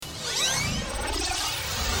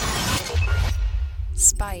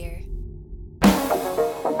Spire.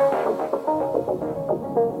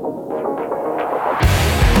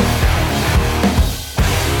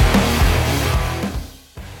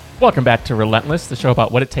 Welcome back to Relentless, the show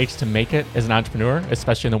about what it takes to make it as an entrepreneur,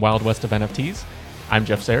 especially in the wild west of NFTs. I'm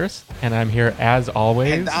Jeff Saris, and I'm here as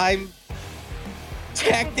always. And I'm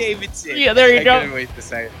Jack Davidson. Yeah, there you go. I couldn't wait to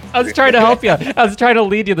say it. I was trying to help you. I was trying to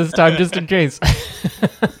lead you this time, just in case.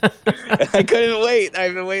 I couldn't wait.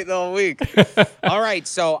 I've been waiting all week. All right,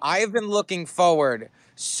 so I have been looking forward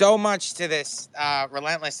so much to this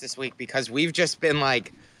Relentless this week because we've just been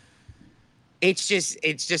like, it's just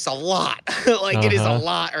a lot. It is a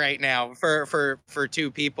lot right now for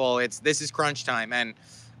two people. This is crunch time. And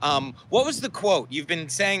what was the quote? You've been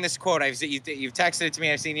saying this quote. You've texted it to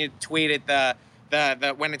me. I've seen you tweet it. The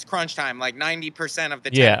when it's crunch time, like 90% of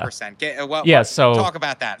the 10%. So talk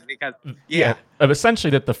about that because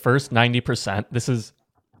essentially that the first 90%. This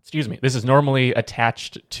is normally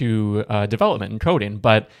attached to development and coding,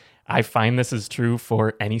 but I find this is true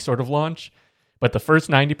for any sort of launch. But the first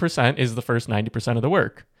 90% is the first 90% of the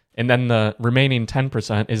work. And then the remaining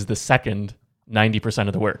 10% is the second 90%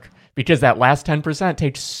 of the work. Because that last 10%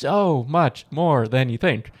 takes so much more than you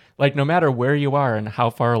think. Like, no matter where you are and how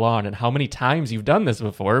far along and how many times you've done this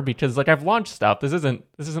before, because like I've launched stuff. This isn't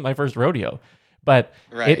my first rodeo. But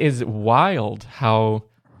It is wild how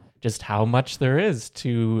much there is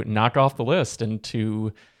to knock off the list and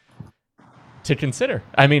to consider.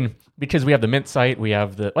 I mean, because we have the Mint site, we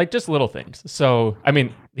have just little things. So, I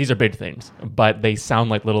mean, these are big things, but they sound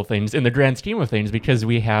like little things in the grand scheme of things because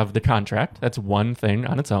we have the contract. That's one thing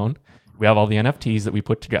on its own. We have all the NFTs that we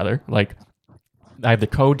put together. Like, I have the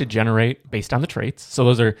code to generate based on the traits. So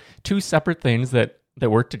those are two separate things that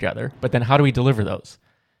work together. But then how do we deliver those?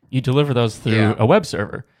 You deliver those through a web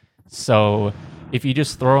server. So if you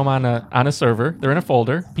just throw them on a server, they're in a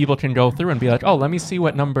folder, people can go through and be like, oh, let me see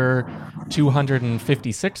what number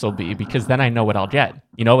 256 will be, because then I know what I'll get.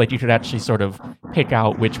 You know, like you could actually sort of pick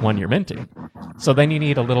out which one you're minting. So then you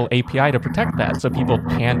need a little API to protect that so people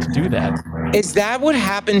can't do that. Is that what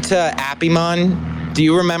happened to Appymon? Do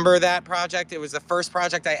you remember that project? It was the first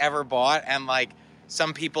project I ever bought, and like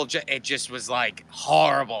some people, it just was like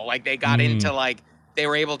horrible. Like they got into they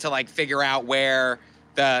were able to figure out where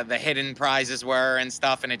the hidden prizes were and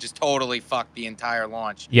stuff, and it just totally fucked the entire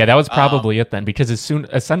launch. Yeah, that was probably it then, because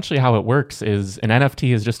essentially how it works is an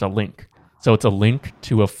NFT is just a link. So it's a link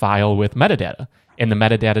to a file with metadata, and the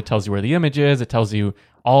metadata tells you where the image is. It tells you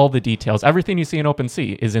all the details. Everything you see in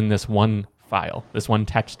OpenSea is in this one file, this one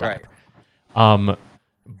text doc. Right.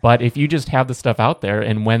 But if you just have the stuff out there,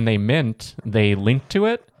 and when they mint, they link to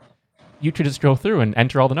it, you could just go through and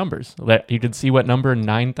enter all the numbers. You could see what number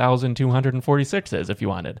 9,246 is if you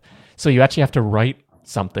wanted. So you actually have to write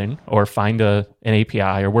something or find an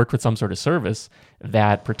API or work with some sort of service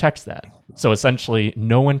that protects that. So essentially,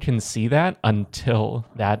 no one can see that until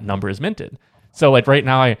that number is minted. So like right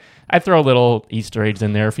now, I throw little Easter eggs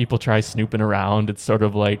in there. If people try snooping around, it's sort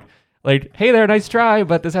of like, hey there, nice try,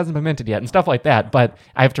 but this hasn't been minted yet, and stuff like that. But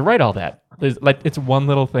I have to write all that. It's one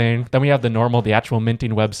little thing. Then we have the actual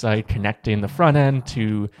minting website, connecting the front end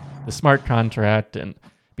to the smart contract and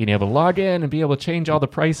being able to log in and be able to change all the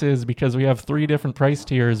prices because we have 3 different price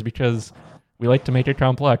tiers because we like to make it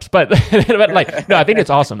complex. But no, I think it's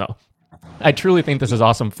awesome though. I truly think this is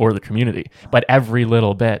awesome for the community, but every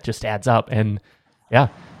little bit just adds up. And yeah,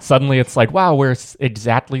 suddenly it's like, wow, we're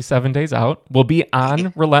exactly 7 days out. We'll be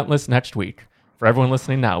on Relentless next week. For everyone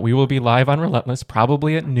listening now, we will be live on Relentless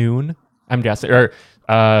probably at noon, I'm guessing, or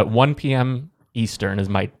 1 p.m. Eastern is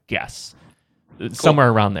my guess. Cool. Somewhere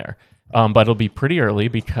around there. But it'll be pretty early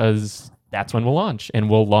because that's when we'll launch. And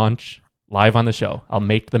we'll launch live on the show. I'll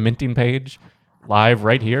make the minting page live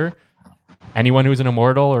right here. Anyone who's an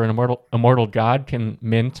immortal or an immortal god can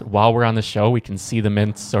mint while we're on the show. We can see the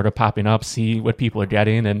mints sort of popping up, see what people are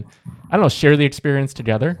getting, and I don't know, share the experience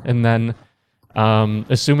together. And then,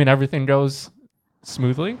 assuming everything goes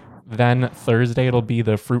smoothly, then Thursday it'll be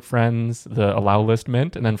the Fruit Friends, the allow list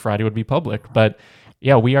mint, and then Friday would be public. But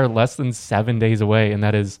yeah, we are less than 7 days away, and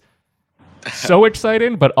that is so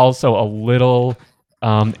exciting, but also a little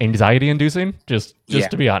anxiety inducing, just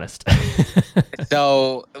to be honest.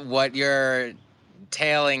 So what you're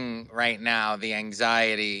tailing right now, the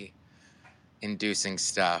anxiety inducing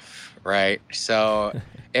stuff, right? So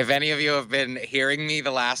if any of you have been hearing me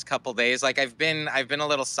the last couple days, like I've been a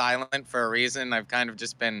little silent for a reason. I've kind of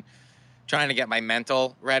just been trying to get my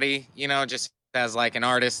mental ready, just as like an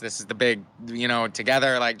artist. This is the big,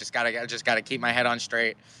 together, like just gotta keep my head on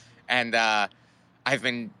straight. And I've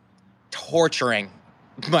been torturing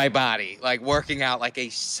my body, like working out like a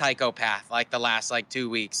psychopath, like the last 2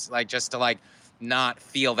 weeks, like just to not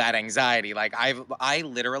feel that anxiety. Like I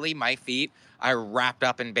literally, my feet are wrapped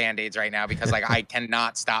up in Band-Aids right now because like I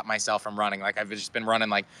cannot stop myself from running. Like I've just been running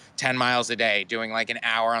like 10 miles a day, doing like an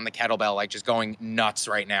hour on the kettlebell, like just going nuts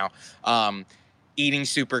right now. Eating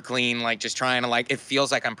super clean, like just trying to like, it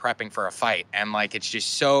feels like I'm prepping for a fight. And like, it's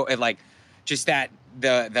just so it like, just that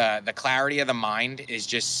the clarity of the mind is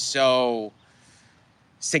just so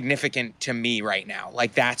significant to me right now.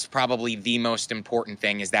 Like that's probably the most important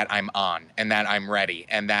thing, is that I'm on and that I'm ready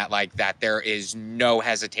and that like that there is no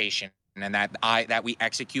hesitation and that we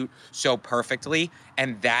execute so perfectly.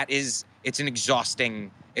 And that is, it's an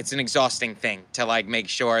exhausting thing to like make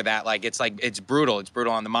sure that like it's brutal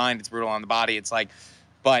on the mind, it's brutal on the body. It's like,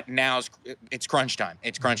 but it's crunch time.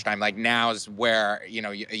 It's crunch time. Like now's where, you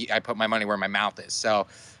know, I put my money where my mouth is. So,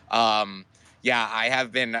 yeah, I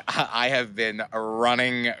have been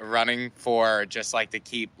running for just like to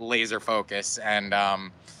keep laser focus, and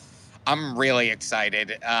I'm really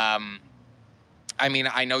excited. I mean,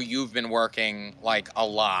 I know you've been working like a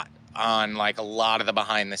lot on like a lot of the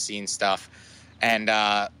behind the scenes stuff, and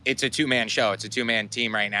it's a 2-man show. It's a 2-man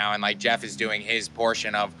team right now, and like Jeff is doing his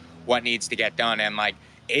portion of what needs to get done, and like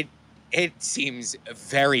it seems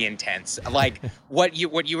very intense. Like what you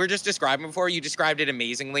were just describing before, you described it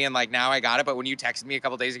amazingly, and like now I got it. But when you texted me a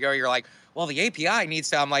couple days ago, you're like, "Well, the API needs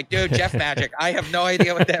to." I'm like, "Dude, Jeff Magic, I have no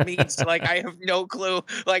idea what that means. Like, I have no clue.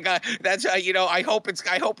 Like, that's you know, I hope it's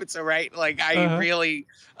all right. Like, I really,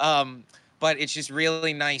 but it's just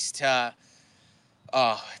really nice to,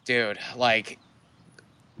 oh, dude, like,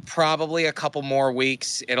 probably a couple more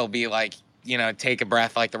weeks, it'll be like, you know, take a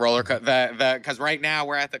breath, like the roller coaster, because right now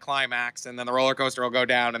we're at the climax, and then the roller coaster will go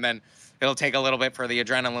down, and then it'll take a little bit for the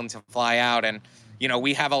adrenaline to fly out. And, you know,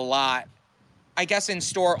 we have a lot, I guess, in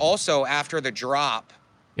store also after the drop.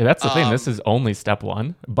 Yeah, that's the thing. This is only step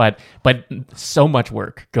one, but so much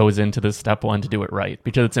work goes into this step one to do it right,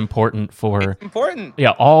 because it's important for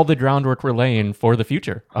yeah, all the groundwork we're laying for the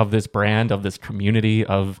future of this brand, of this community,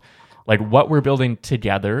 of like what we're building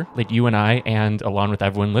together, like you and I, and along with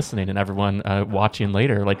everyone listening and everyone watching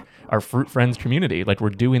later, like our Fruit Friends community. Like we're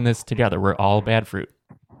doing this together. We're all bad fruit.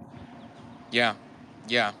 Yeah.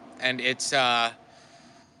 And it's,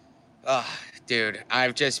 dude,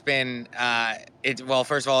 I've just been, well,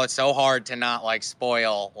 first of all, it's so hard to not like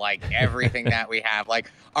spoil like everything that we have.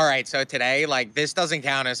 Like, all right, so today, like this doesn't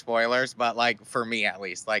count as spoilers, but like for me at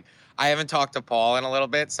least, like I haven't talked to Paul in a little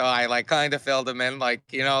bit, so I like kind of filled him in, like,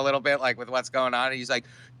 you know, a little bit like with what's going on. And he's like,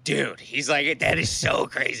 dude, he's like, that is so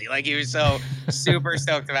crazy. Like he was so super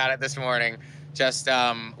stoked about it this morning, just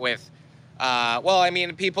with, well, I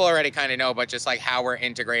mean, people already kind of know, but just like how we're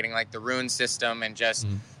integrating like the rune system and just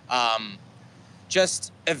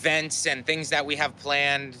events and things that we have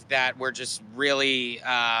planned that we're just really,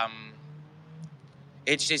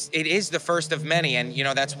 it is the first of many. And, you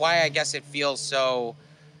know, that's why I guess it feels so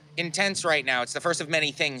intense right now. It's the first of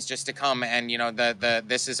many things just to come. And, you know,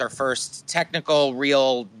 this is our first technical,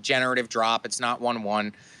 real generative drop. It's not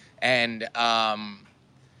 1-1. And,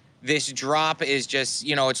 this drop is just,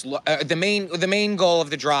 you know, it's the main goal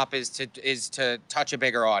of the drop is to touch a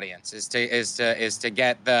bigger audience, is to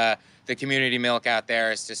get the community milk out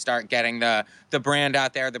there, is to start getting the brand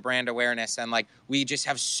out there, the brand awareness. And like, we just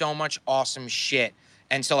have so much awesome shit.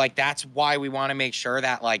 And so like, that's why we want to make sure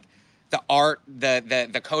that like the art,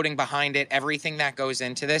 the coding behind it, everything that goes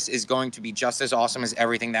into this is going to be just as awesome as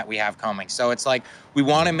everything that we have coming. So it's like, we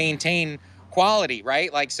want to maintain quality,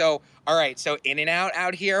 right? Like, so, all right, so In-N-Out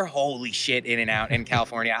out here, holy shit, In-N-Out in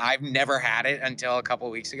California. I've never had it until a couple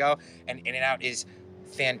of weeks ago, and In-N-Out is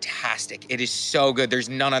fantastic. It is so good. There's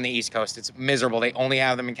none on the East Coast. It's miserable. They only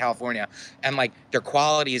have them in California, and like their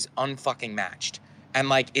quality is unfucking matched. And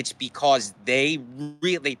like, it's because they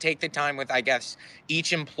really take the time with, I guess,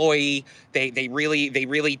 each employee. They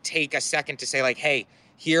really take a second to say like, hey,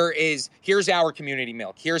 here's our community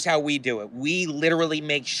milk. Here's how we do it. We literally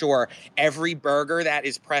make sure every burger that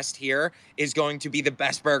is pressed here is going to be the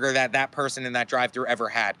best burger that person in that drive-thru ever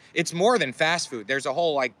had. It's more than fast food. There's a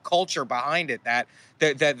whole like culture behind it that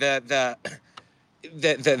the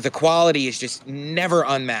quality is just never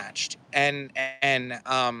unmatched. And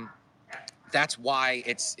that's why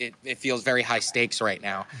it feels very high stakes right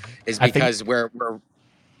now, is because we're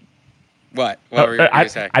What were you going to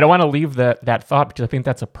say? I don't want to leave that thought, because I think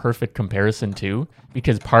that's a perfect comparison too,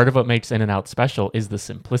 because part of what makes In-N-Out special is the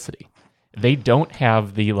simplicity. They don't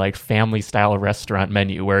have the like family style restaurant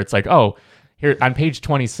menu where it's like, oh, here on page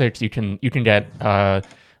 26 you can get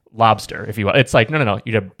lobster if you want. It's like no,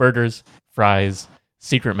 you get burgers, fries,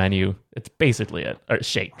 secret menu. It's basically it, or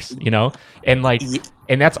shakes, you know? And like,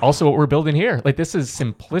 and that's also what we're building here. Like, this is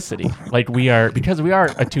simplicity. Like, because we are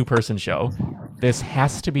a 2-person show, this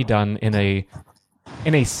has to be done in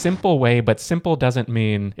a simple way, but simple doesn't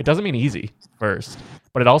mean easy first,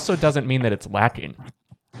 but it also doesn't mean that it's lacking.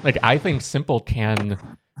 Like, I think simple can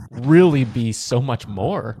really be so much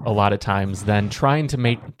more a lot of times than trying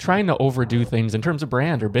to overdo things in terms of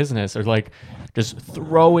brand or business, or like just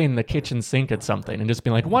throwing the kitchen sink at something and just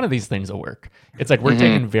being like, one of these things will work. It's like we're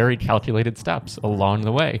taking very calculated steps along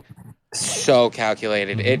the way. So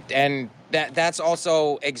calculated. And that's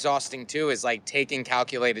also exhausting too, is like taking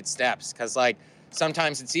calculated steps, because like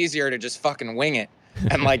sometimes it's easier to just fucking wing it.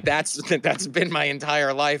 And like that's been my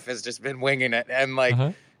entire life, has just been winging it. And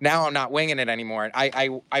like now I'm not winging it anymore.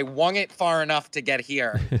 I wung it far enough to get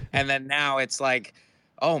here, and then now it's like,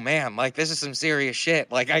 oh man, like this is some serious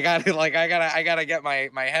shit. Like I gotta get my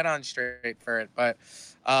head on straight for it. But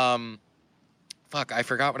fuck, I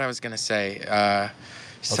forgot what I was gonna say.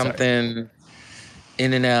 Something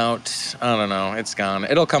in and out. I don't know. It's gone.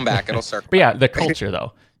 It'll come back. It'll circle. But yeah, the culture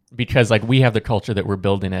though, because like we have the culture that we're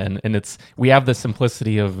building in, and we have the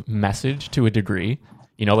simplicity of message to a degree.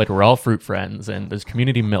 You know, like we're all fruit friends, and there's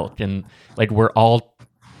community milk, and like we're all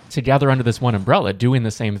together under this one umbrella doing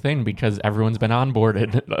the same thing because everyone's been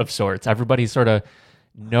onboarded of sorts. Everybody sort of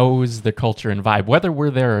knows the culture and vibe, whether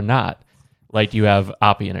we're there or not. Like you have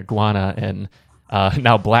Oppie and Iguana and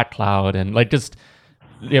now Black Cloud, and like just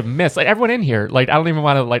you have Miss, like everyone in here. Like I don't even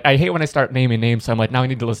want to, like I hate when I start naming names, so I'm like, now I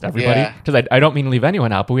need to list everybody, because I don't mean to leave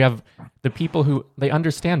anyone out, but we have the people who they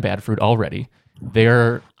understand bad fruit already.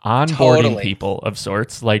 They're onboarding people of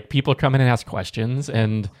sorts. Like people come in and ask questions,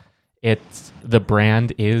 and it's the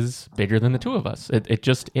brand is bigger than the two of us. It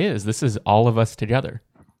just is. This is all of us together.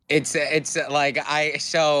 It's like I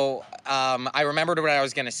remembered what I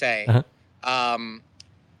was gonna say.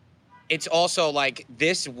 It's also like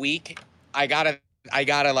this week I gotta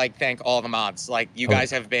like thank all the mods. Like you guys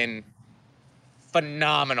have been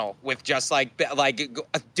phenomenal with just like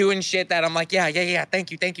doing shit that I'm like, yeah.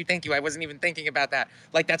 Thank you. I wasn't even thinking about that.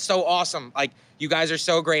 Like that's so awesome. Like you guys are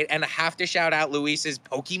so great, and I have to shout out Luis's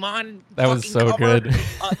Pokemon. That was so cover. Good.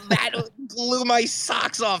 That blew my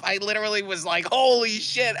socks off. I literally was like, holy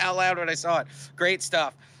shit, out loud when I saw it. Great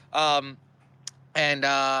stuff. Oh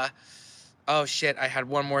shit, I had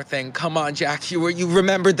one more thing. Come on, Jack. You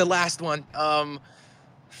remembered the last one.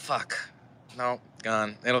 Fuck. No,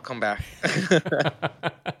 gone. It'll come back.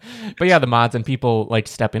 But yeah, the mods and people like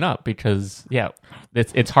stepping up, because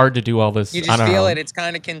it's hard to do all this. You just feel it. It's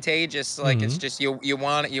kind of contagious. Like it's just you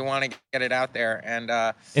want to get it out there, and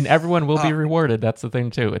everyone will be rewarded. That's the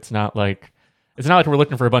thing too. It's not like we're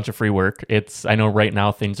looking for a bunch of free work. I know right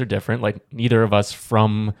now things are different. Like neither of us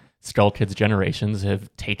from Skull Kids generations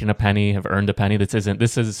have taken a penny, have earned a penny. This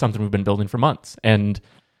is something we've been building for months, and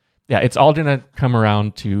yeah, it's all gonna come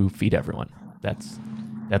around to feed everyone. That's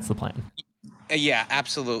the plan. Yeah,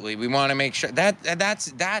 absolutely. We want to make sure that's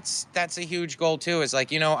a huge goal too. Is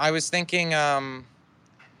like, you know, I was thinking, I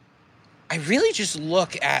really just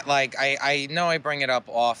look at like, I know I bring it up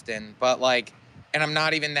often, but like, and I'm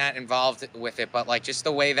not even that involved with it, but like just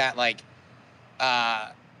the way that like,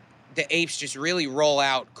 the apes just really roll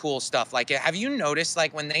out cool stuff. Like, have you noticed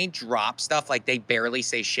like when they drop stuff, like they barely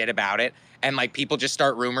say shit about it, and like people just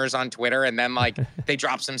start rumors on Twitter, and then like they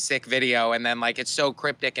drop some sick video, and then like it's so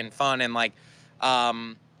cryptic and fun, and like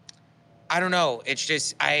I don't know, it's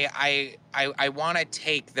just I want to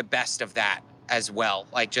take the best of that as well,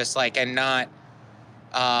 like just like, and not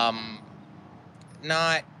I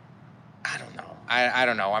don't know, I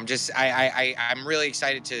don't know, I'm just I'm really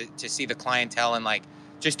excited to see the clientele, and like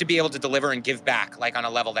just to be able to deliver and give back, like on a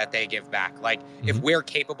level that they give back. Like if we're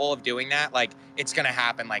capable of doing that, like it's going to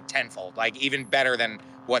happen like tenfold, like even better than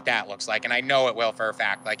what that looks like. And I know it will for a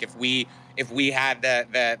fact. Like if we had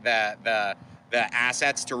the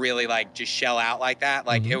assets to really like just shell out like that,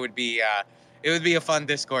 like it would be a fun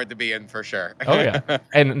Discord to be in for sure. Oh yeah.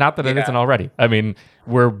 And not that it isn't already. I mean,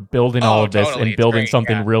 we're building all of this and building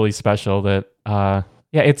something really special that,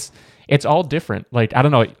 it's all different. Like, I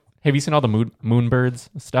don't know. Have you seen all the Moonbirds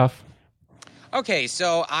stuff? Okay,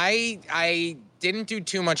 so I didn't do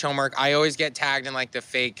too much homework. I always get tagged in like the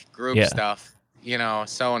fake group stuff. You know,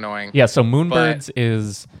 so annoying. Yeah, so Moonbirds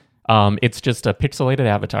is it's just a pixelated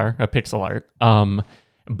avatar, a pixel art.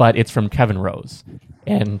 But it's from Kevin Rose.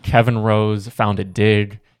 And Kevin Rose founded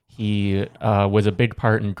Dig. He was a big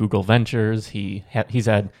part in Google Ventures. He's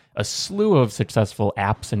had a slew of successful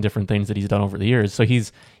apps and different things that he's done over the years. So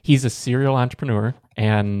he's a serial entrepreneur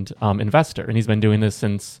and investor, and he's been doing this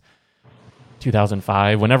since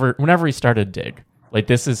 2005. Whenever he started Dig, like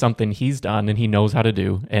this is something he's done and he knows how to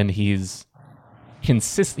do, and he's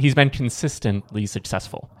been consistently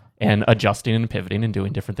successful and adjusting and pivoting and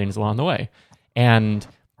doing different things along the way. And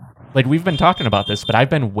like we've been talking about this, but I've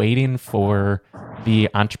been waiting for the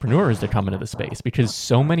entrepreneurs to come into the space because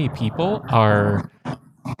so many people are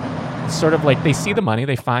sort of like they see the money,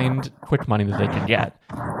 they find quick money that they can get,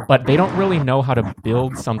 but they don't really know how to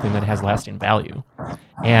build something that has lasting value.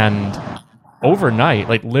 And overnight,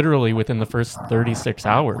 like literally within the first 36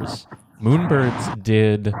 hours, Moonbirds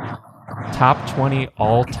did top 20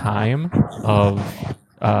 all time of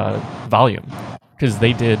volume because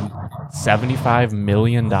they did $75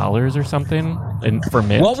 million or something for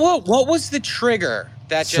mint. What was the trigger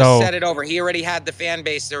that just set it over? He already had the fan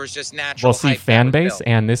base. There was just natural. We'll see fan base,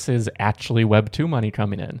 and this is actually Web 2 money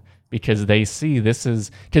coming in because they see this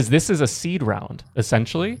is a seed round.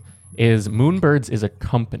 Essentially, is Moonbirds is a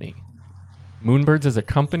company. Moonbirds is a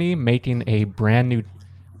company making a brand new,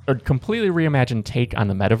 or completely reimagined take on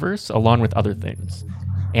the metaverse, along with other things.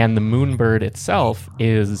 And the Moonbird itself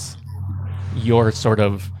is your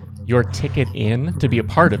ticket in to be a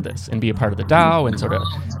part of this and be a part of the DAO and sort of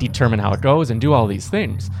determine how it goes and do all these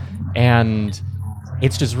things. And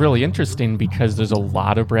it's just really interesting because there's a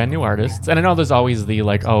lot of brand new artists. And I know there's always the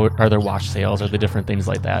like, oh, are there wash sales or the different things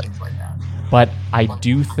like that. But I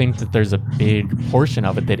do think that there's a big portion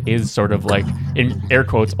of it that is sort of like, in air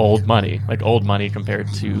quotes, old money, like old money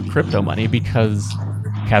compared to crypto money, because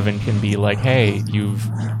Kevin can be like, hey, you've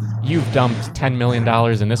dumped $10 million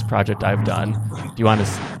in this project I've done. Do you want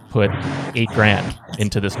to put $8,000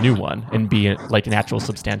 into this new one and be like an actual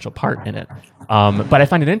substantial part in it? But I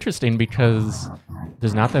find it interesting because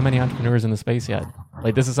there's not that many entrepreneurs in the space yet.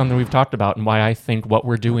 Like, this is something we've talked about and why I think what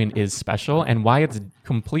we're doing is special and why it's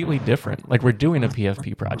completely different. Like, we're doing a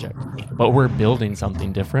PFP project, but we're building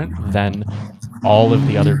something different than all of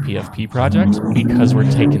the other PFP projects because we're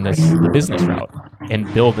taking the business route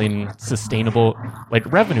and building sustainable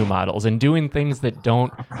like revenue models and doing things that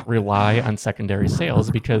don't rely on secondary sales,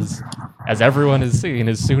 because as everyone is seeing,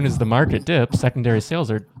 as soon as the market dips, secondary sales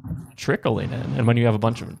are trickling in. And when you have a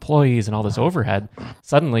bunch of employees and all this overhead,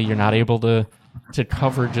 suddenly you're not able to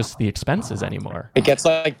cover just the expenses anymore. It gets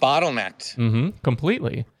like bottlenecked.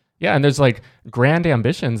 Completely. Yeah, and there's like grand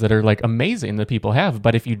ambitions that are like amazing that people have,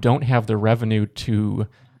 but if you don't have the revenue to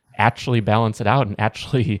actually balance it out and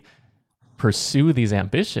actually pursue these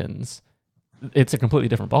ambitions, it's a completely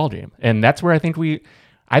different ballgame. And that's where I think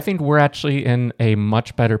we're actually in a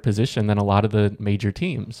much better position than a lot of the major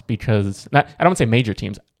teams, because I don't want to say major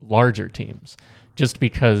teams, larger teams, just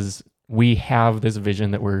because we have this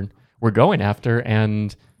vision that we're going after,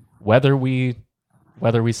 and whether we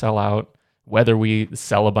sell out, whether we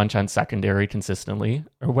sell a bunch on secondary consistently,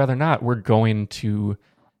 or whether or not, we're going to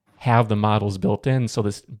have the models built in so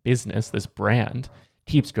this business, this brand,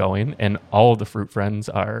 keeps going and all of the fruit friends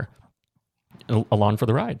are along for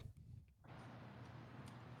the ride.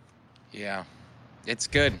 Yeah, it's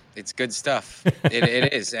good. It's good stuff.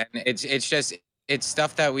 It is, and it's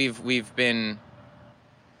stuff that we've been.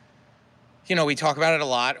 You know, we talk about it a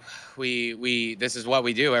lot. We this is what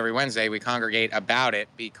we do every Wednesday. We congregate about it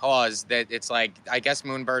because that it's like, I guess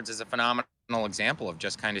Moonbirds is a phenomenal example of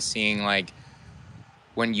just kind of seeing like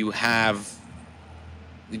when you have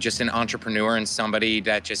just an entrepreneur and somebody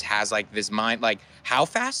that just has like this mind. Like, how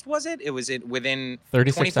fast was it? It was within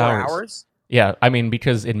 36 hours. Yeah, I mean,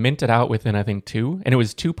 because it minted out within, I think, 2, and it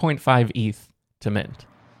was 2.5 ETH to mint.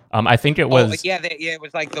 I think it was. It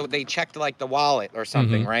was like they checked like the wallet or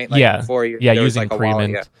something, right? Like yeah, before you, using like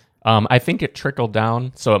pre-mint. Wallet, yeah. I think it trickled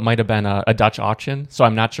down, so it might have been a Dutch auction. So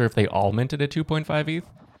I'm not sure if they all minted at 2.5 ETH,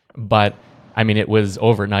 but I mean, it was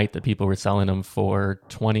overnight that people were selling them for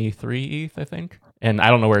 23 ETH, I think, and I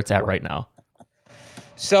don't know where it's at right now.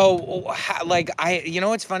 So, like,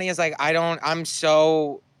 what's funny is like I'm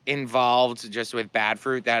so involved just with bad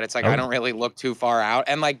fruit that it's like I don't really look too far out,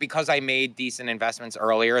 and like because I made decent investments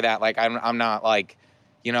earlier, that like I'm not like,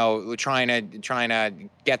 trying to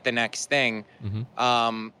get the next thing.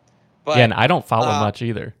 But yeah, and I don't follow much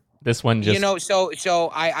either. This one just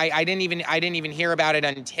so I didn't even hear about it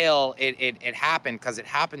until it happened, because it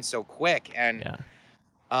happened so quick. And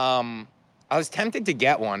I was tempted to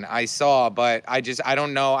get one. I saw, but I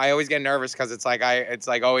don't know. I always get nervous because it's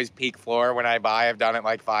like always peak floor when I buy. I've done it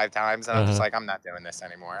like 5 times, and I'm just like, I'm not doing this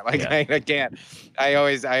anymore. Like I can't. I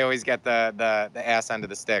always get the ass end of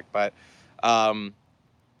the stick. But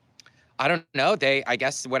I don't know. I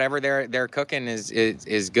guess whatever they're cooking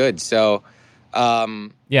is good. So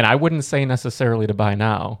and I wouldn't say necessarily to buy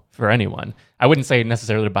now for anyone. I wouldn't say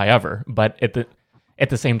necessarily to buy ever, but at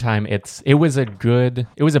the same time, it was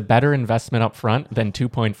a better investment up front than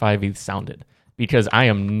 2.5 ETH sounded, because I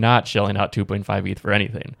am not shelling out 2.5 ETH for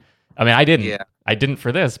anything. I mean, I didn't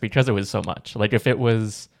for this because it was so much. Like if it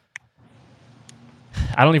was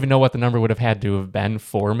I don't even know what the number would have had to have been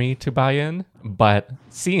for me to buy in, but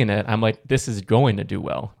seeing it, I'm like, this is going to do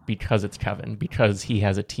well because it's Kevin, because he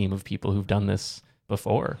has a team of people who've done this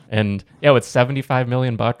before. And yeah, it's $75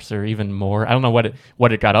 million or even more. I don't know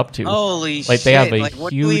what it got up to. Holy like shit! They have a like,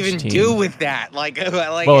 what do you huge even team. do with that? Like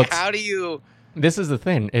Well, how do you? This is the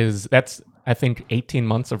thing: is that's I think 18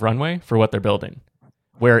 months of runway for what they're building.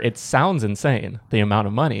 Where it sounds insane, the amount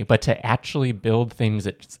of money, but to actually build things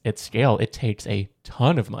at scale, it takes a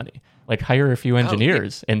ton of money. Like hire a few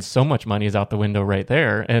engineers, and so much money is out the window right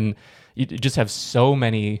there. And you just have so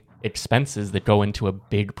many expenses that go into a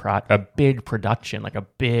big production, like a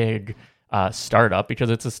big startup,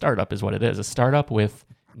 because it's a startup is what it is. A startup with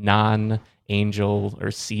non-angel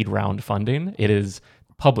or seed round funding. It is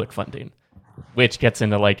public funding, which gets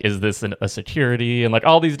into like, is this a security and like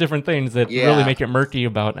all these different things that really make it murky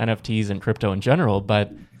about NFTs and crypto in general.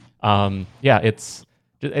 But it's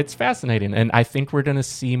fascinating. And I think we're going to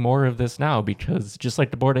see more of this now because just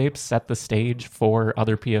like the Bored Apes set the stage for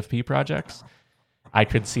other PFP projects, I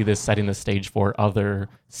could see this setting the stage for other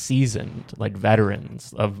seasoned like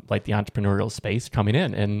veterans of like the entrepreneurial space coming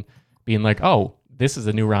in and being like, oh, this is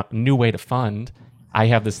a new way to fund. I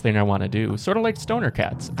have this thing I want to do, sort of like Stoner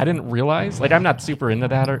Cats. I didn't realize, like, I'm not super into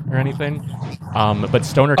that or anything, but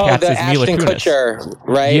Stoner Cats is Mila Kunis. Kutcher,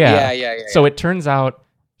 right? Yeah. So it turns out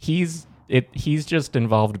he's just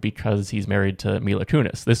involved because he's married to Mila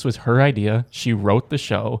Kunis. This was her idea. She wrote the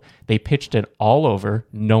show. They pitched it all over.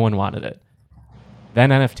 No one wanted it.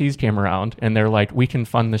 Then NFTs came around, and they're like, we can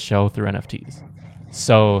fund the show through NFTs.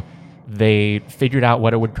 So they figured out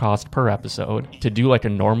what it would cost per episode to do like a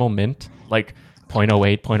normal mint, like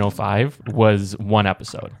 0.08, 0.05 was one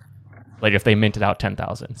episode. Like if they minted out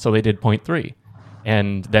 10,000. So they did 0.3.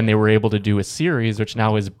 And then they were able to do a series, which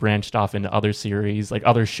now is branched off into other series, like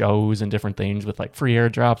other shows and different things with like free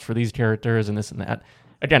airdrops for these characters and this and that.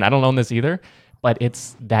 Again, I don't own this either, but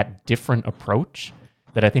it's that different approach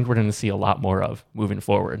that I think we're going to see a lot more of moving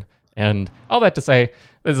forward. And all that to say,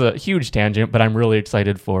 this is a huge tangent, but I'm really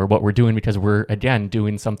excited for what we're doing because we're, again,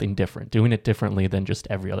 doing something different, doing it differently than just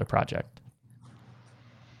every other project.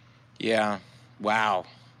 Yeah. Wow.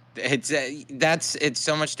 It's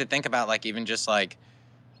so much to think about. Like even just like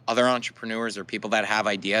other entrepreneurs or people that have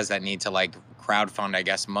ideas that need to like crowdfund, I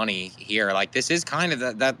guess, money here. Like this is kind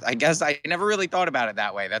of that. I guess I never really thought about it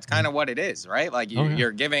that way. That's kind of what it is, right? Like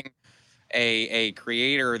you're giving a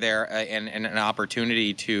creator there and an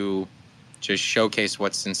opportunity to just showcase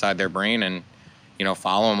what's inside their brain and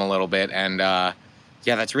follow them a little bit. And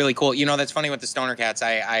yeah, that's really cool. That's funny with the Stoner Cats.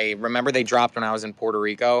 I remember they dropped when I was in Puerto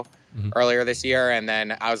Rico earlier this year, and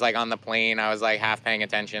then I was like on the plane. I was like half paying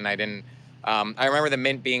attention. I didn't. I remember the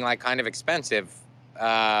mint being like kind of expensive.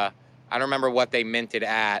 I don't remember what they minted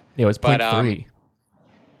at. Yeah, it was 0.3.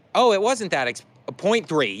 Oh, it wasn't that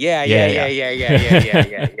 0.3. Yeah.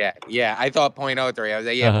 Yeah. I thought 0.03. I was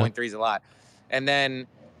like, 0.3 is a lot. And then,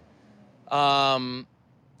 I'm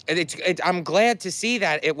glad to see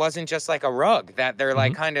that it wasn't just like a rug, that they're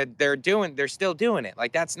like they're still doing it.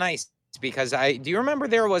 Like that's nice because do you remember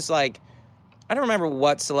there was like, I don't remember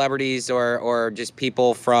what celebrities or just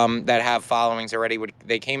people from that have followings already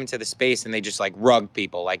they came into the space and they just like rugged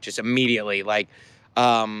people like just immediately like,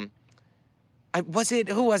 who was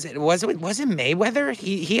it? Was it Mayweather?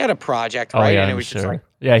 He had a project, right? Oh, yeah, and it was just like,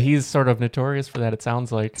 yeah, he's sort of notorious for that. It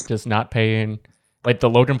sounds like just not paying, like the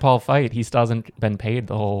Logan Paul fight. He still hasn't been paid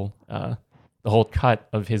the whole cut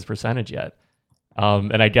of his percentage yet.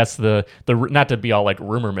 And I guess the not to be all like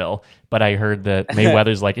rumor mill, but I heard that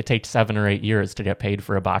Mayweather's like it takes 7 or 8 years to get paid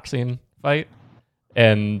for a boxing fight,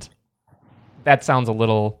 and that sounds a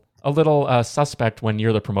little suspect when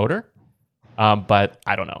you're the promoter. But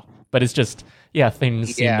I don't know. But it's just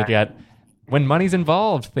things seem to get, when money's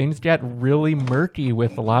involved, things get really murky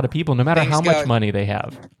with a lot of people, no matter how much money they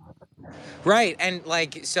have. Right. And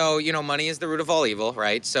like, so, money is the root of all evil,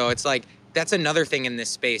 right? So it's like, that's another thing in this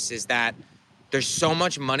space is that there's so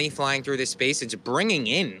much money flying through this space. It's bringing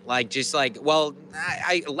in like, just like, well,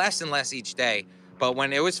 I less and less each day. But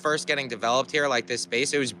when it was first getting developed here, like this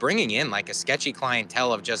space, it was bringing in like a sketchy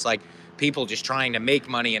clientele of just like people just trying to make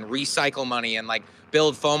money and recycle money and like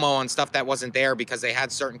build FOMO on stuff that wasn't there because they had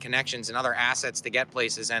certain connections and other assets to get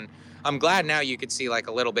places. And I'm glad now you could see like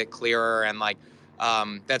a little bit clearer. And like,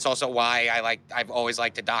 that's also why I've always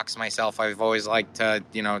liked to dox myself. I've always liked to,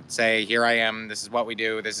 say, here I am, this is what we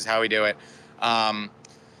do, this is how we do it.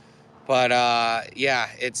 But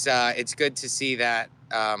it's good to see that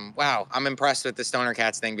wow, I'm impressed with the Stoner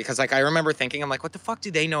Cats thing because like I remember thinking, I'm like, what the fuck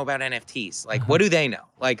do they know about NFTs? Like, what do they know?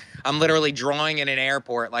 Like, I'm literally drawing in an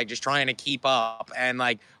airport, like just trying to keep up. And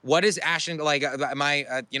like, what is Ashton like?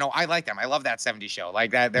 I like them. I love that '70s show.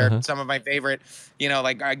 Like that, they're some of my favorite.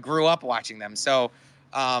 Like I grew up watching them. So,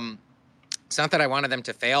 it's not that I wanted them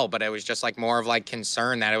to fail, but it was just like more of like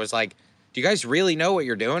concern that it was like, do you guys really know what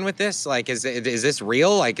you're doing with this? Like, is this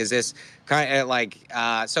real? Like, is this kind of like?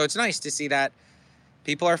 So it's nice to see that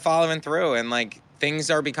people are following through and like things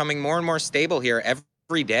are becoming more and more stable here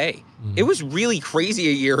every day. It was really crazy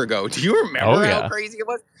a year ago. Do you remember how crazy it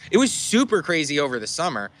was? It was super crazy over the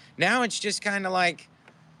summer. Now it's just kind of like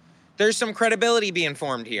there's some credibility being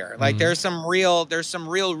formed here. Like there's some real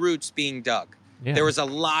roots being dug. Yeah. There was a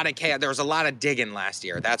lot of chaos. There was a lot of digging last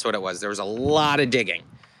year. That's what it was. There was a lot of digging.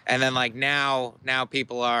 And then like now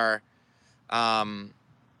people are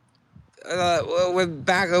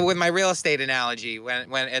with my real estate analogy,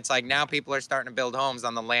 when it's like now people are starting to build homes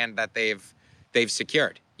on the land that they've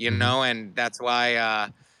secured, and that's why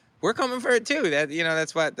we're coming for it too.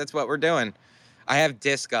 That's what we're doing. I have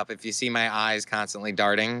disc up. If you see my eyes constantly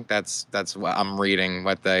darting, that's what I'm reading.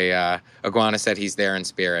 What the iguana said. He's there in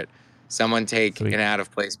spirit. Someone take Sweet. An out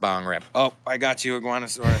of place bong rip. Oh, I got you,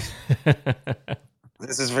 Iguanosaurus.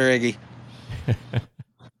 This is for Iggy.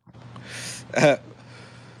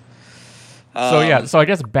 So I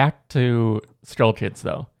guess back to Stroll Kids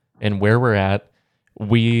though, and where we're at,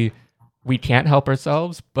 we can't help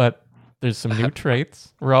ourselves, but there's some new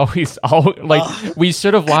traits. We're always we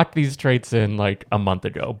should have locked these traits in like a month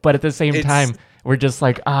ago, but at the same time, we're just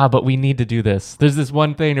like, but we need to do this. There's this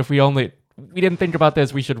one thing, if we didn't think about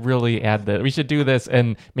this, we should really add this. We should do this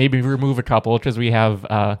and maybe remove a couple because we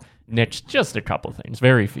have niched just a couple things,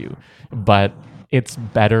 very few, but it's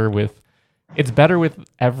better with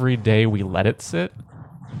every day we let it sit,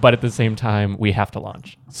 but at the same time we have to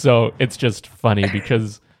launch. So it's just funny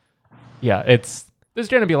because there's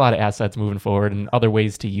going to be a lot of assets moving forward and other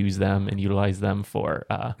ways to use them and utilize them for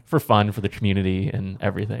fun for the community and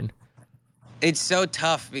everything. It's so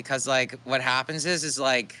tough because like what happens is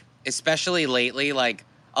like, especially lately, like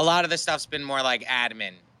a lot of the stuff's been more like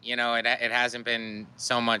admin, it hasn't been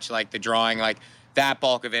so much like the drawing, like that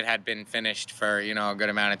bulk of it had been finished for, a good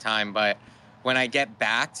amount of time. But when I get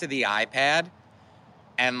back to the iPad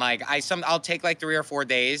and like I'll take like 3 or 4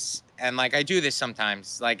 days and like I do this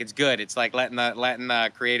sometimes, like it's good. It's like letting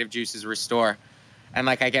the creative juices restore. And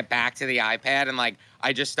like I get back to the iPad and like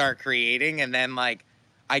I just start creating and then like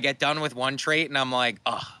I get done with one trait and I'm like,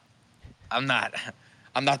 I'm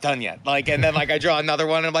not done yet. Like, and then like I draw another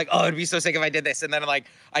one and I'm like, it'd be so sick if I did this. And then like,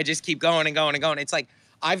 I just keep going and going and going. It's like,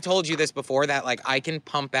 I've told you this before that like I can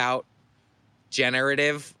pump out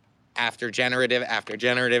generative after generative after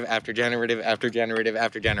generative after generative after generative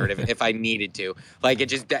after generative if I needed to. Like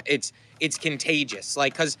it's contagious.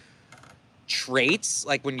 Like, cause traits,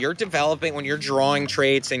 like when you're drawing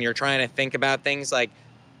traits and you're trying to think about things, like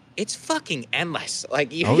it's fucking endless.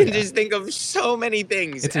 Like you can just think of so many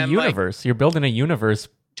things. It's a universe. Like, you're building a universe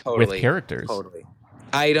with characters. Totally.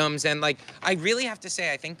 Items and like I really have to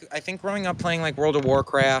say I think growing up playing like World of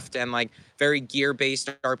Warcraft and like very gear-based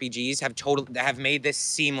RPGs have made this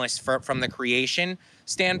seamless from the creation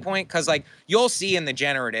standpoint, because like you'll see in the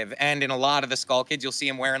generative and in a lot of the Skull Kids you'll see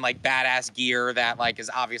them wearing like badass gear that like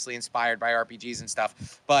is obviously inspired by RPGs and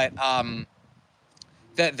stuff, but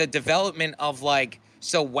the development of like,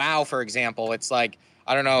 so WoW for example, it's like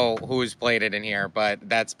I don't know who's played it in here, but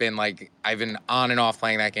that's been like, I've been on and off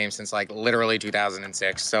playing that game since like literally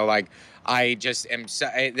 2006. So like, I just am,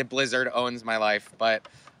 the Blizzard owns my life, but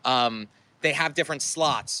they have different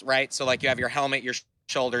slots, right? So like you have your helmet, your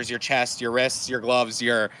shoulders, your chest, your wrists, your gloves,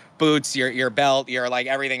 your boots, your belt, your like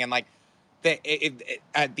everything. And like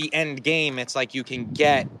at the end game, it's like you can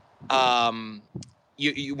get,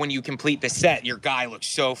 you when you complete the set, your guy looks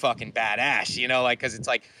so fucking badass, like, cause it's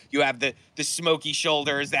like you have the smoky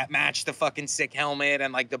shoulders that match the fucking sick helmet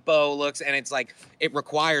and like the bow looks, and it's like, it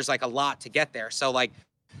requires like a lot to get there. So like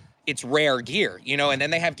it's rare gear, and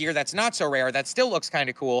then they have gear that's not so rare that still looks kind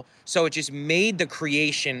of cool. So it just made the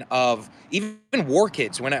creation of even War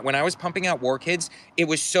Kids. When I was pumping out War Kids, it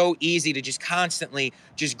was so easy to just constantly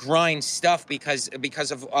just grind stuff because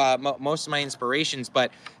of most of my inspirations.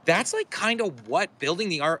 But that's like kind of what building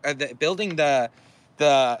the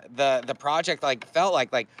project like felt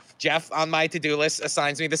like. Like Jeff on my to-do list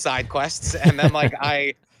assigns me the side quests, and then like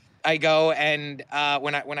I go and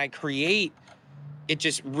when I create. It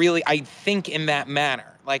just really, I think in that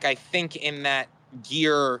manner. Like I think in that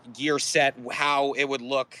gear set, how it would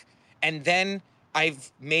look. And then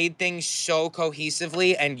I've made things so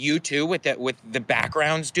cohesively, and you too with the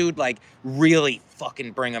backgrounds, dude, like really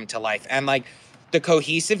fucking bring them to life. And like the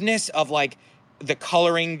cohesiveness of like the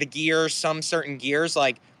coloring, the gears, some certain gears,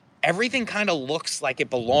 like everything kind of looks like it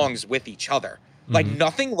belongs with each other. Like Hmm.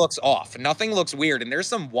 nothing looks off, nothing looks weird, and there's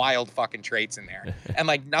some wild fucking traits in there. And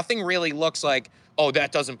like nothing really looks like, oh,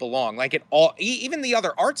 that doesn't belong. Like it all, even the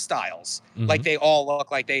other art styles, Hmm. like they all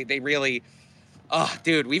look like they really. Oh,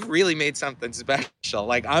 dude, we've really made something special.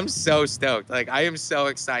 Like, I'm so stoked. Like, I am so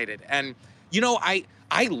excited. And I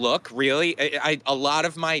look really. A lot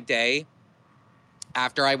of my day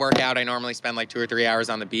after I work out, I normally spend like 2 or 3 hours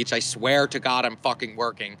on the beach. I swear to God, I'm fucking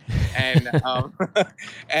working. And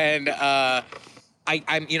and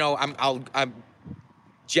I'm you know I'm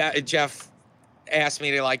Jeff asked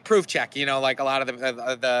me to like proof check, like a lot of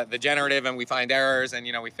the generative, and we find errors, and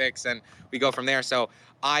we fix, and we go from there. So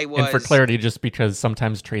I And for was clarity, just because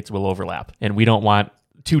sometimes traits will overlap, and we don't want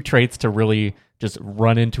two traits to really just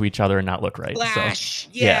run into each other and not look right. Flash. So,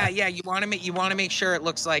 Yeah, yeah. You want to make sure it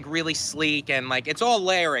looks like really sleek, and like it's all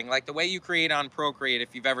layering, like the way you create on Procreate.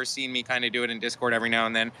 If you've ever seen me kind of do it in Discord every now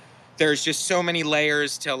and then, there's just so many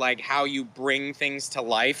layers to like how you bring things to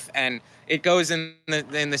life, and it goes in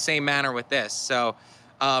the same manner with this. So,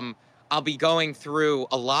 I'll be going through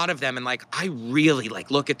a lot of them, and like I really like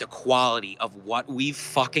look at the quality of what we've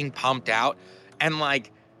fucking pumped out, and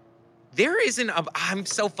like there isn't a I'm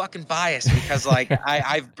so fucking biased because like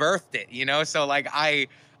I've birthed it, so like I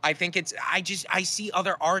think I see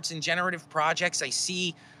other arts and generative projects. I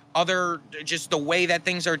see other just the way that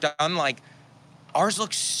things are done. Like ours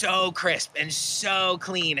looks so crisp and so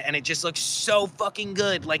clean, and it just looks so fucking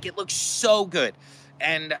good. Like it looks so good.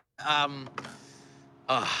 And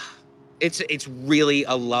uh it's really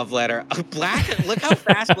a love letter. Black, look how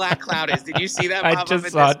fast Black Cloud is. Did you see that I pop up just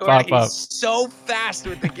in saw it Discord? pop up. He's so fast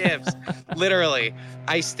with the gifs. Literally.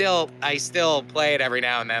 I still play it every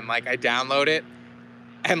now and then. Like I download it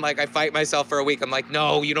and like I fight myself for a week. I'm like,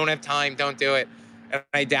 no, you don't have time, don't do it. And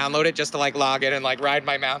I download it just to like log in and like ride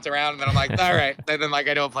my mount around, and then I'm like, all right. And then like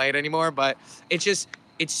I don't play it anymore. But it's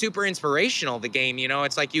super inspirational, the game,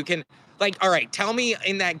 It's like you can like, all right, tell me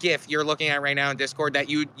in that GIF you're looking at right now in Discord that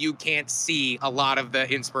you can't see a lot of the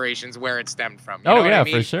inspirations where it stemmed from. You know Oh what I yeah,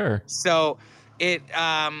 mean? for sure. So it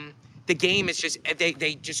the game is just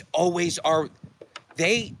they just always are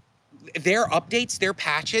they their updates, their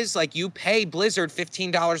patches, like you pay Blizzard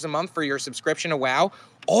 $15 a month for your subscription to WoW.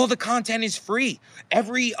 All the content is free.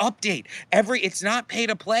 Every update, it's not pay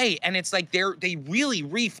to play. And it's like they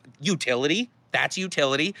really utility. That's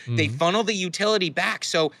utility. They Hmm. funnel the utility back.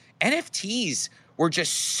 So NFTs were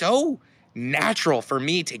just so natural for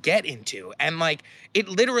me to get into. And like it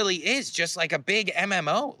literally is just like a big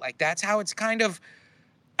MMO. Like that's how it's kind of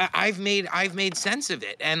I've made sense of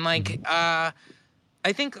it. And like Hmm.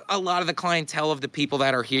 I think a lot of the clientele of the people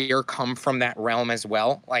that are here come from that realm as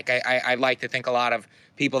well. Like I like to think a lot of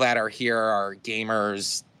people that are here are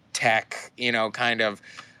gamers, tech, kind of.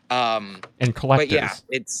 And But yeah, collectors,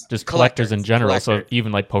 it's just collectors in general. So collectors,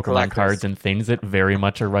 even like Pokemon collectors. cards and things that very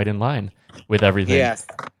much are right in line with everything. Yes.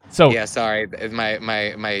 So Yeah, sorry.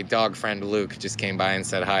 My dog friend Luke just came by and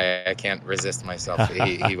said hi. I can't resist myself.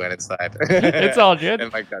 He went inside. it's all good.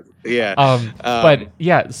 And my cousin. Yeah. But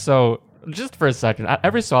yeah, so just for a second,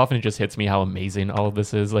 every so often it just hits me how amazing all of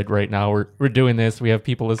this is. Like right now, we're doing this. We have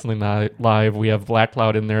people listening live. We have Black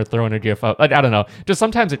Cloud in there throwing a GIF out. Like, I don't know. Just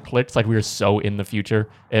sometimes it clicks. Like we are so in the future,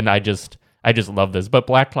 and I just love this. But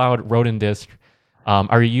Black Cloud wrote in Disc.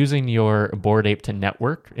 Are you using your Bored Ape to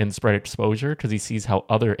network and spread exposure because he sees how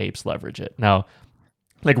other apes leverage it? Now,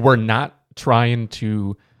 like we're not trying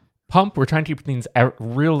to pump, we're trying to keep things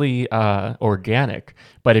really organic.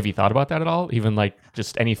 But have you thought about that at all? Even like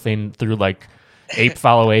just anything through like ape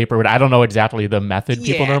follow ape or what? I don't know exactly the method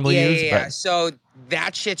people normally use. Yeah. But So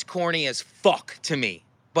that shit's corny as fuck to me.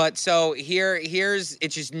 But so here's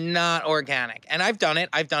it's just not organic. And I've done it.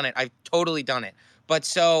 I've totally done it. But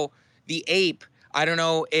so the ape, I don't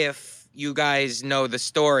know if you guys know the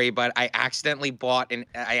story, but I accidentally bought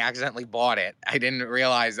it. I didn't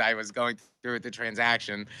realize I was going through with the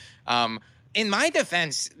transaction. In my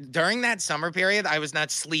defense, during that summer period, I was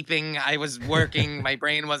not sleeping. I was working. My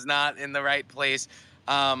brain was not in the right place.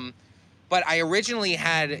 But I originally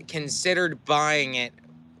had considered buying it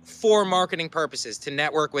for marketing purposes to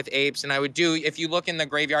network with apes. And I would do, if you look in the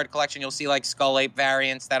graveyard collection, you'll see like skull ape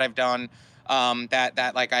variants that I've done.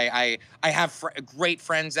 That like I have great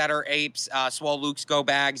friends that are apes. Swole Luke's Go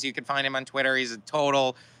Bags. You can find him on Twitter. He's a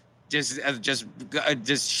total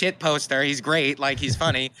just shit poster. He's great. Like he's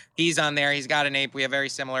funny. He's on there. He's got an ape. We have very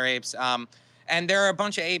similar apes. and there are a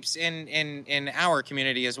bunch of apes in our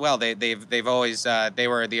community as well. They've always they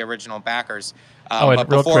were the original backers. And but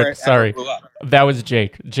real before quick, it ever sorry, blew up. that was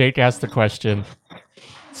Jake. Jake asked the question.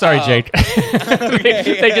 Sorry, Jake.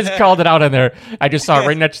 Okay, they just called it out on there. I just saw it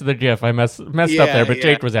right next to the GIF. I messed up there, but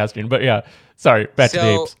Jake was asking. But yeah, sorry. Back to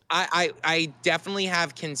the apes. I definitely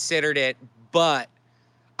have considered it, but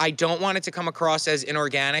I don't want it to come across as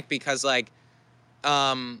inorganic because like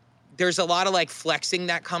there's a lot of like flexing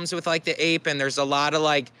that comes with like the ape, and there's a lot of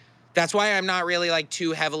like that's why I'm not really like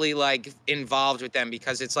too heavily like involved with them,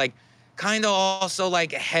 because it's like kind of also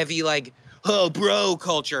like heavy like bro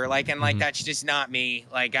culture, like, and like that's just not me.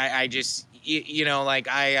 Like I just you know, like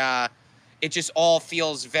it just all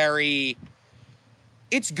feels very,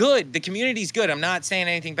 it's good. The community's good. I'm not saying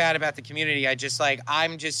anything bad about the community. I just like,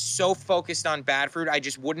 I'm just so focused on Bad Fruit. I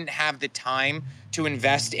just wouldn't have the time to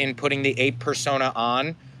invest in putting the ape persona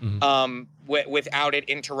on without it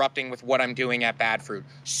interrupting with what I'm doing at Bad Fruit.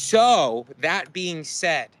 So that being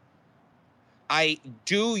said, I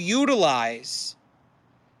do utilize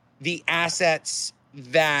the assets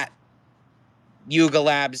that Yuga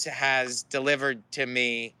Labs has delivered to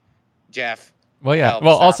me, Jeff. Well, yeah.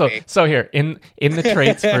 Well, also, so here in the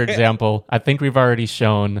traits, for example, I think we've already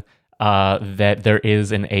shown that there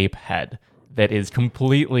is an ape head that is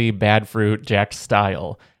completely Bad Fruit Jack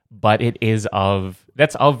style, but it is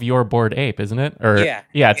that's of your board ape, isn't it? Or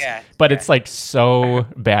it's like so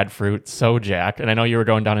Bad Fruit, so Jack. And I know you were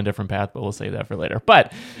going down a different path, but we'll save that for later.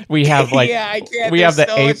 But we have like I can't. We have the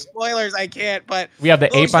ape spoilers. I can't. But we have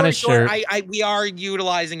the ape on his shirt. We are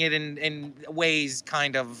utilizing it in ways,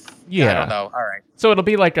 kind of. Yeah. I don't know. All right. So it'll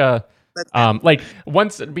be like a like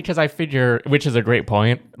once, because I figure, which is a great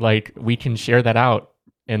point. Like we can share that out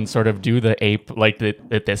and sort of do the ape, like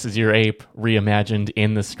that this is your ape reimagined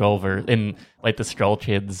in the Skullverse, in like the Skull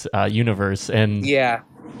Kids universe. And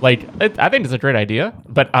like I think it's a great idea,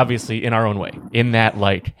 but obviously in our own way, in that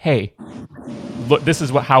like, hey, look, this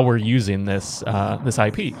is how we're using this this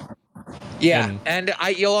IP. Yeah, and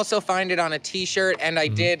you'll also find it on a T-shirt, and I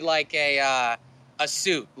did like a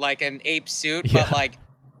suit, like an ape suit, but like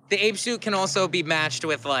the ape suit can also be matched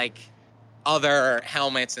with like other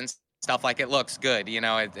helmets and stuff. Like it looks good, you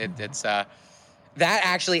know. It's that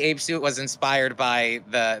actually ape suit was inspired by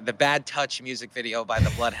the Bad Touch music video by the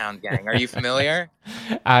Bloodhound Gang. Are you familiar?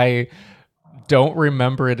 I don't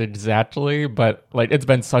remember it exactly, but like it's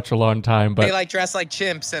been such a long time. But they like dress like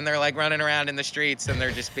chimps and they're like running around in the streets and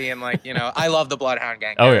they're just being like, you know, I love the Bloodhound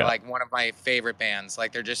Gang. They're like one of my favorite bands.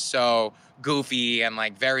 Like they're just so goofy and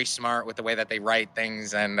like very smart with the way that they write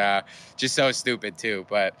things, and just so stupid too.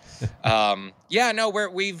 But the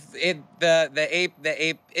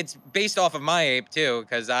ape. It's based off of my ape too,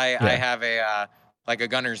 because I have a like a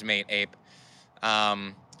gunner's mate ape.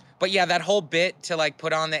 But yeah, that whole bit to like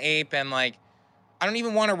put on the ape, and like I don't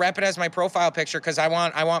even want to rep it as my profile picture because I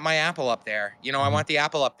want my Apple up there. You know, I want the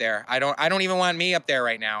Apple up there. I don't even want me up there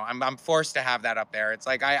right now. I'm forced to have that up there. It's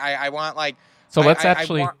like I want like. So let's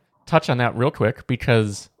actually touch on that real quick,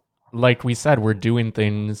 because like we said, we're doing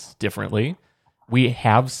things differently. We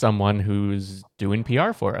have someone who's doing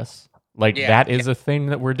PR for us. Like that is a thing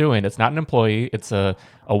that we're doing. It's not an employee. It's a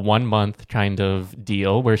 1 month kind of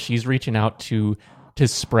deal where she's reaching out to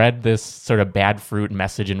spread this sort of Bad Fruit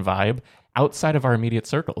message and vibe outside of our immediate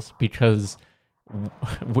circles, because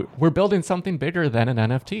we're building something bigger than an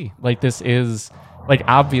NFT. Like this is like,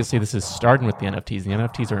 obviously this is starting with the NFTs. The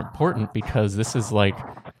NFTs are important because this is like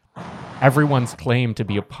everyone's claim to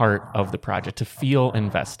be a part of the project, to feel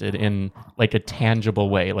invested in like a tangible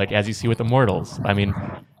way. Like as you see with Immortals, I mean,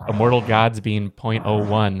 Immortal Gods being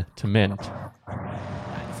 0.01 to mint.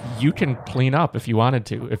 You can clean up if you wanted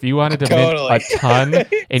to. If you wanted to mint a ton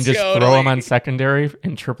and just throw them on secondary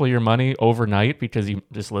and triple your money overnight because you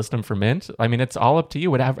just list them for mint, I mean, it's all up to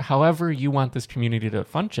you. Whatever, however you want this community to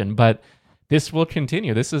function. But this will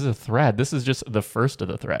continue. This is a thread. This is just the first of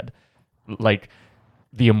the thread. Like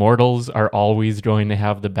the Immortals are always going to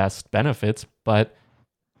have the best benefits, but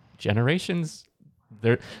Generations,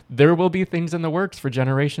 there will be things in the works for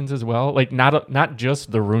Generations as well. Like not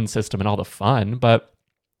just the rune system and all the fun, but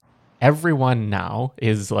everyone now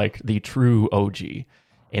is like the true OG.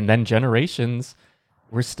 And then Generations,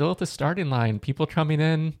 we're still at the starting line. People coming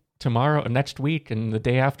in tomorrow, next week, and the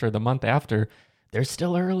day after, the month after, they're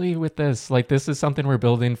still early with this. Like this is something we're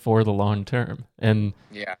building for the long term. And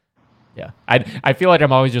yeah. I feel like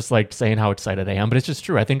I'm always just like saying how excited I am, but it's just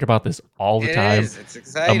true. I think about this all the time. It's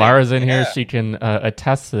exciting. Amara's in here. She can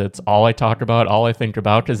attest that it's all I talk about, all I think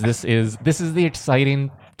about, because this is the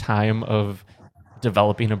exciting time of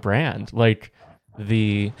developing a brand. Like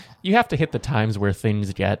you have to hit the times where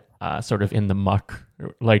things get sort of in the muck.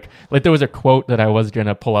 Like there was a quote that I was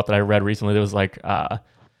gonna pull up that I read recently. That was like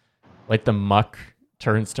the muck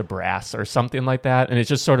turns to brass or something like that, and it's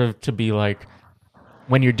just sort of to be like,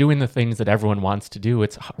 when you're doing the things that everyone wants to do,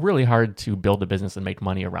 it's really hard to build a business and make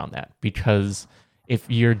money around that, because if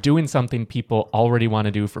you're doing something people already want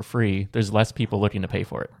to do for free, there's less people looking to pay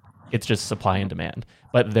for it. It's just supply and demand.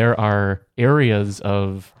 But there are areas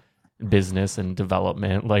of business and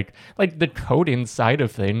development, like the coding side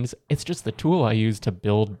of things. It's just the tool I use to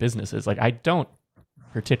build businesses. Like, I don't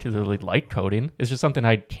particularly like coding. It's just something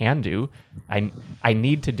I can do. I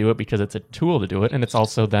need to do it because it's a tool to do it, and it's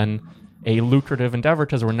also then a lucrative endeavor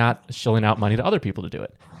because we're not shilling out money to other people to do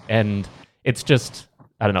it. And it's just,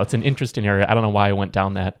 I don't know, it's an interesting area. I don't know why I went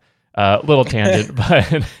down that little tangent,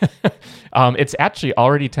 but it's actually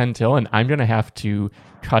already 10 till, and I'm going to have to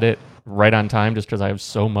cut it right on time just because I have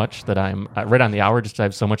so much that I'm right on the hour, just because I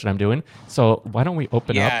have so much that I'm doing. So why don't we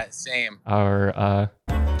open up same. our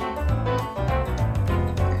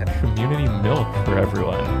community milk for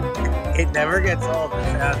everyone. It never gets old. It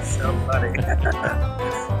sounds so funny.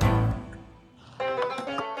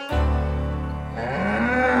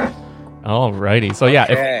 Alrighty. So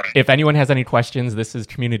yeah, if anyone has any questions, this is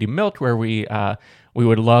Community Milk, where we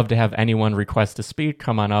would love to have anyone request to speak.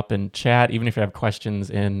 Come on up and chat. Even if you have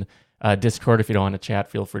questions in Discord, if you don't want to chat,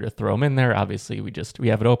 feel free to throw them in there. Obviously, we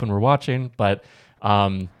have it open. We're watching, but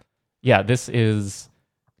yeah, this is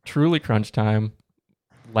truly crunch time.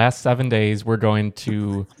 Last 7 days, we're going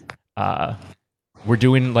to we're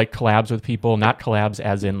doing like collabs with people, not collabs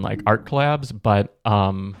as in like art collabs, but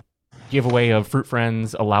giveaway of Fruit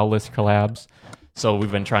Friends allow list collabs. So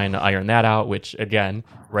we've been trying to iron that out, which again,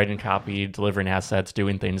 writing copy, delivering assets,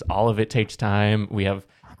 doing things, all of it takes time. We have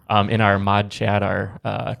in our mod chat,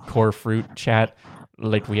 our core fruit chat,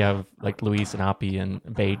 like we have like Luis and Oppie and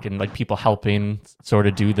Bake and like people helping sort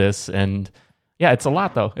of do this. And yeah, it's a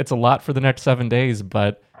lot though. It's a lot for the next 7 days,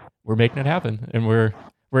 but we're making it happen, and we're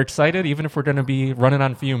excited, even if we're going to be running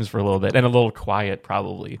on fumes for a little bit and a little quiet,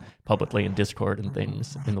 probably publicly in Discord and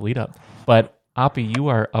things in the lead up. But Oppie, you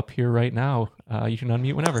are up here right now. You can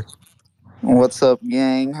unmute whenever. What's up,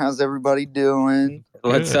 gang? How's everybody doing?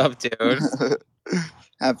 What's up, dude?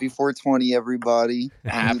 Happy 420, everybody.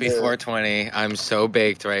 Happy 420. I'm so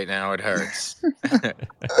baked right now. It hurts.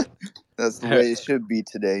 That's the way it should be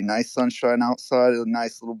today. Nice sunshine outside, a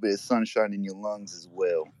nice little bit of sunshine in your lungs as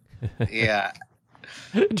well. Yeah.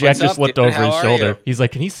 Jack just looked over his shoulder. He's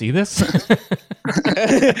like, "Can you see this?" I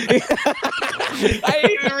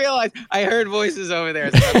didn't even realize. I heard voices over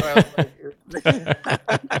there. So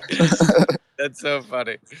that's so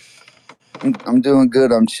funny. I'm doing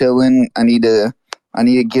good. I'm chilling. I need to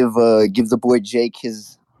give the boy Jake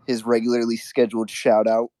his regularly scheduled shout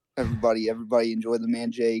out. Everybody enjoy the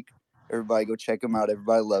man Jake. Everybody go check him out.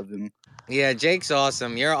 Everybody love him. Yeah, Jake's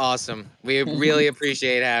awesome. You're awesome. We really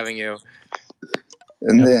appreciate having you.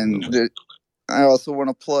 And then I also want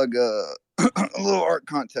to plug a little art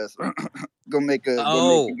contest. Go make a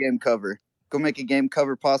game cover. Go make a game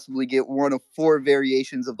cover. Possibly get one of 4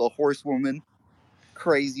 variations of the Horsewoman.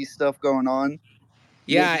 Crazy stuff going on.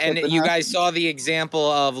 Yeah, and you guys saw the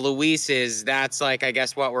example of Luis's. That's like, I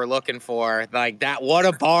guess, what we're looking for. Like that. What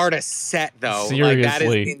a bar to set, though. Seriously. Like that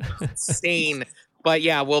is insane. But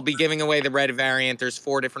yeah, we'll be giving away the red variant. There's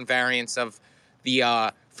 4 different variants of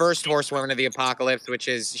the first Horsewoman of the Apocalypse, which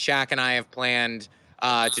is Shaq and I have planned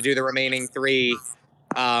to do the remaining 3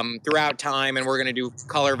 throughout time, and we're going to do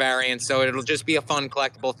color variants. So it'll just be a fun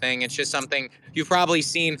collectible thing. It's just something you've probably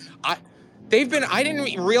seen. I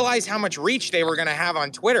didn't realize how much reach they were going to have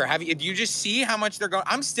on Twitter. Do you just see how much they're going?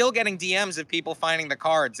 I'm still getting DMs of people finding the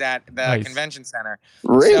cards at the convention center.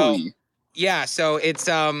 Really? So, yeah. So it's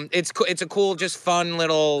a cool, just fun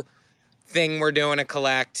little thing we're doing to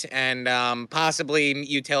collect, and possibly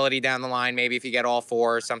utility down the line. Maybe if you get all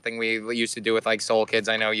 4, something we used to do with like Soul Kids.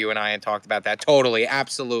 I know you and I had talked about that. Totally,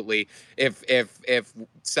 absolutely. If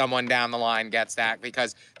someone down the line gets that,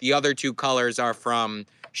 because the other 2 colors are from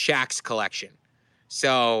Shaq's collection,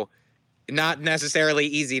 so not necessarily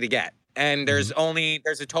easy to get. And there's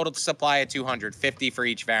a total supply of 250 for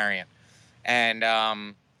each variant, and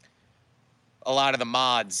a lot of the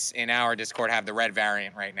mods in our Discord have the red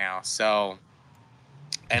variant right now. So,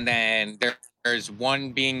 and then there's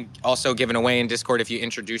one being also given away in Discord if you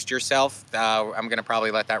introduced yourself. I'm going to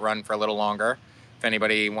probably let that run for a little longer if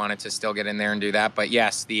anybody wanted to still get in there and do that. But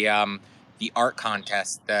yes, the art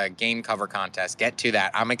contest, the game cover contest, get to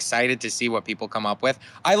that. I'm excited to see what people come up with.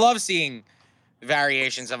 I love seeing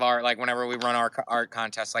variations of art, like whenever we run our art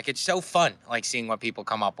contests. Like, it's so fun, like seeing what people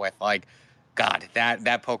come up with. Like, God,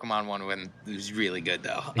 that Pokemon one was really good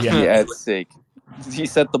though. Yeah, it's sick. He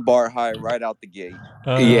set the bar high right out the gate.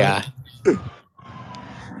 Yeah.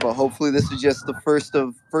 But hopefully this is just the first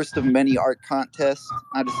of many art contests.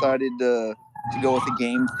 I decided to go with a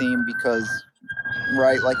game theme because,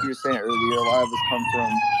 right, like you were saying earlier, a lot of us come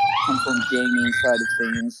from gaming side of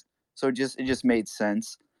things, so it just made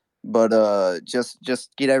sense. But just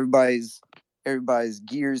get everybody's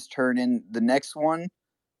gears turning. The next one,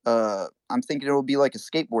 I'm thinking it will be like a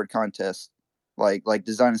skateboard contest, like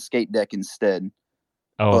design a skate deck instead.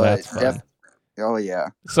 Oh, But that's fun. Oh yeah.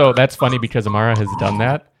 So that's funny because Amara has done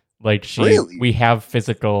that. Like Really? we have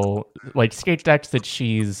physical like skate decks that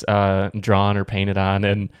she's drawn or painted on,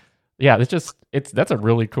 and yeah, that's a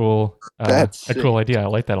really cool cool idea. I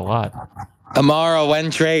like that a lot. Amara,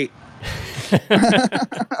 when trait?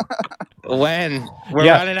 When? We're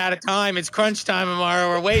running out of time. It's crunch time, Amara.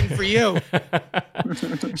 We're waiting for you.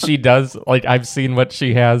 She does, like, I've seen what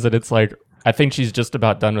she has, and it's like, I think she's just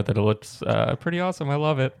about done with it. It looks pretty awesome. I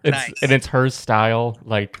love it. Nice. And it's her style.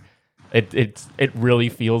 Like, it really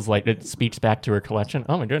feels like it speaks back to her collection.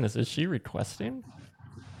 Oh my goodness, is she requesting?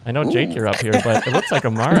 I know, Jake, you're up here, but it looks like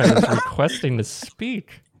Amara is requesting to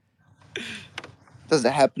speak. Does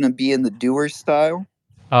it happen to be in the doer style?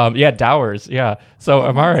 Yeah, Dowers. Yeah. So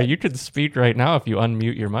Amara, you can speak right now if you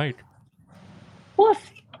unmute your mic.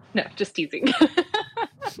 Woof. No, just teasing.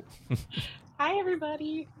 Hi,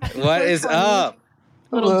 everybody. What is up?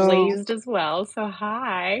 A little blazed as well. So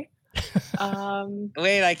hi.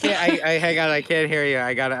 Wait, I can't. I hang on. I can't hear you.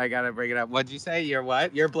 I gotta bring it up. What'd you say? You're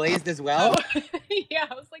what? You're blazed as well. Oh. Yeah,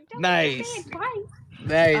 I was like, nice.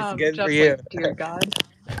 Nice. Good for you. Like, dear God.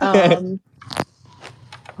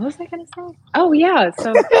 What was I gonna say? Oh yeah.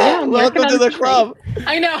 So yeah, welcome to the club.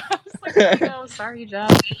 I know. I was like, oh, sorry,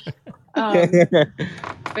 Josh.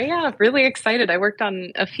 But yeah, really excited. I worked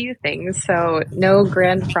on a few things, so no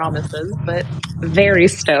grand promises, but very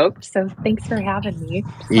stoked. So thanks for having me.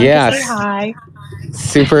 Yes. Say hi.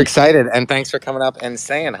 Super excited, and thanks for coming up and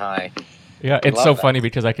saying hi. Yeah, it's so funny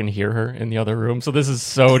because I can hear her in the other room, so this is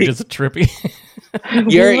so just trippy.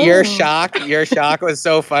 Your shock was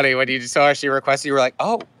so funny when you saw she requested. You were like,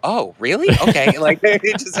 oh, really? Okay, like you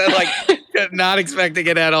just said, like not expecting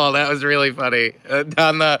it at all. That was really funny.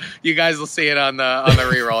 You guys will see it on the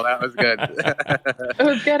reroll. That was good. It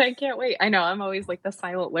was good. I can't wait. I know I'm always like the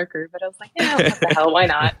silent lurker, but I was like, yeah, what the hell? Why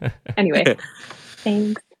not? Anyway,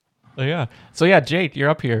 thanks. So yeah, Jake, you're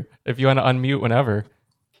up here. If you want to unmute whenever.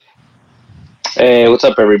 Hey, what's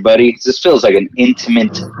up, everybody? This feels like an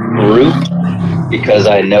intimate group because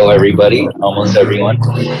I know everybody, almost everyone.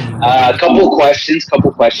 Couple questions.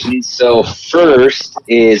 So first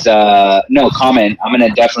is no comment. I'm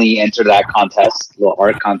gonna definitely enter that contest, little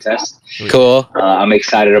art contest. Cool. I'm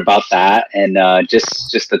excited about that, and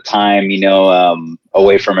just the time,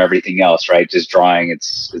 away from everything else, right? Just drawing,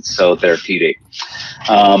 it's so therapeutic.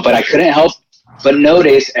 But I couldn't help but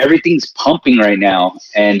notice everything's pumping right now,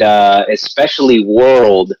 and especially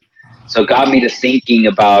World. So it got me to thinking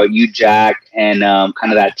about you, Jack, and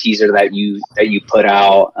kind of that teaser that you put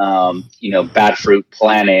out, Bad Fruit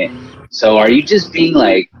Planet. So are you just being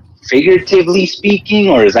like figuratively speaking,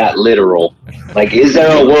 or is that literal? Like, is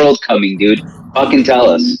there a world coming, dude? Fucking tell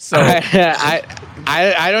us. So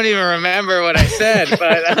I don't even remember what I said,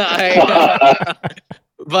 but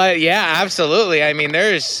but yeah, absolutely. I mean,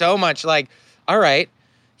 there is so much like. All right,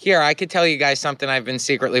 here, I could tell you guys something I've been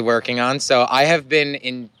secretly working on. So I have been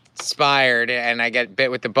inspired, and I get bit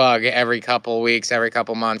with the bug every couple weeks, every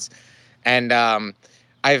couple months. And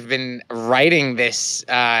I've been writing this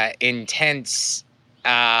intense,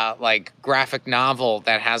 like, graphic novel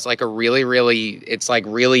that has, like, a really, really,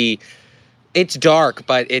 it's dark,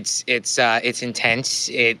 but it's intense.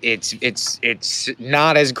 It's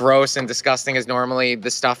not as gross and disgusting as normally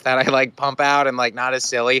the stuff that I like pump out, and like not as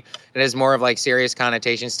silly. It has more of like serious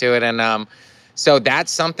connotations to it, and so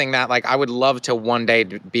that's something that like I would love to one day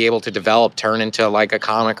be able to develop, turn into like a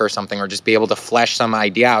comic or something, or just be able to flesh some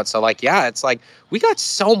idea out. So like yeah, it's like we got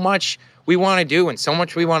so much we want to do and so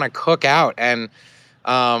much we want to cook out, and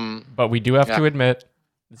but we do have to admit.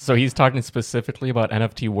 So he's talking specifically about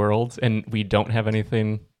NFT Worlds, and we don't have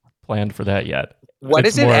anything planned for that yet. What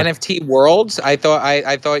is it? NFT Worlds? I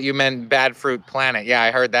thought you meant Bad Fruit Planet. Yeah,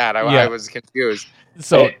 I heard that. I was confused.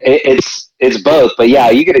 So it's both, but yeah,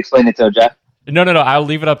 you could explain it to him, Jeff. No. I'll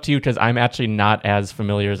leave it up to you because I'm actually not as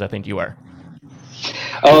familiar as I think you are.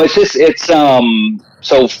 Oh,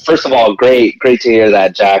 so first of all, great to hear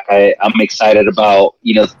that, Jack. I'm excited about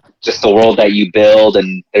just the world that you build,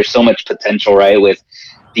 and there's so much potential, right, with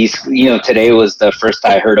these, today was the first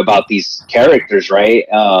I heard about these characters, right?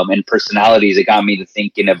 And personalities. It got me to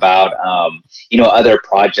thinking about, other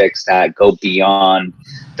projects that go beyond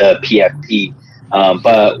the PFP.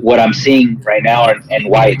 But what I'm seeing right now and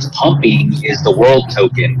why it's pumping is the world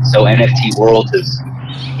token. So NFT world is,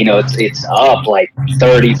 it's up like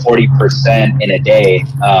 30-40% in a day,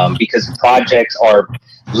 because projects are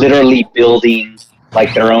literally building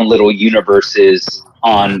like their own little universes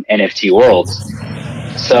on NFT worlds.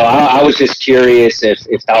 So I was just curious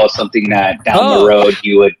if that was something that down the road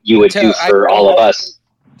you would do for all of us.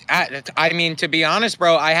 I mean, to be honest,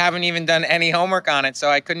 bro, I haven't even done any homework on it, so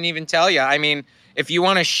I couldn't even tell you. I mean, if you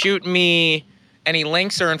want to shoot me any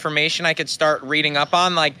links or information I could start reading up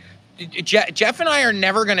on, like, Jeff and I are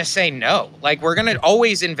never going to say no. Like, we're going to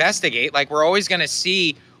always investigate. Like, we're always going to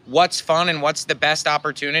see what's fun and what's the best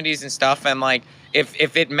opportunities and stuff. And like,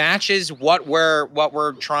 if it matches what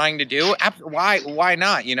we're trying to do, why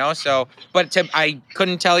not? So, but I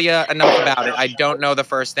couldn't tell you enough about it. I don't know the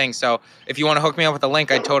first thing. So if you want to hook me up with a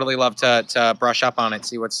link, I'd totally love to brush up on it.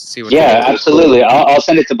 See what. Yeah, absolutely. I'll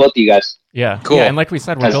send it to both of you guys. Yeah, cool. Yeah, and like we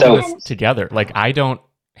said, we're building this together. Like, I don't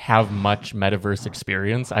have much metaverse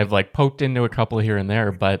experience. I've like poked into a couple here and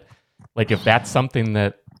there, but like, if that's something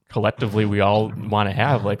that collectively we all want to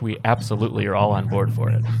have, like, we absolutely are all on board for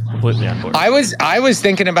it. Completely on board. I was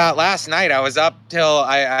thinking about last night. I was up till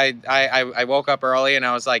I woke up early, and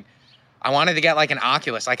I was like, I wanted to get like an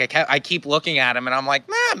Oculus. Like, I keep looking at them, and I'm like,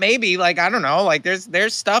 maybe, like, I don't know, like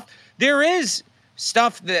there's stuff. There is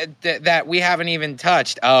stuff that we haven't even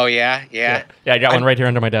touched. Oh yeah. I got one right here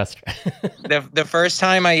under my desk. the first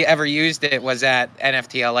time I ever used it was at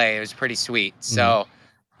NFT LA. It was pretty sweet. So,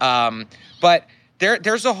 but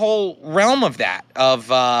there's a whole realm of that, of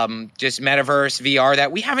just metaverse VR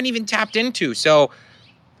that we haven't even tapped into. So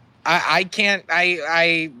I can't,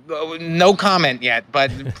 no comment yet,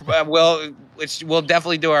 but we'll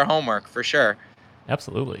definitely do our homework for sure.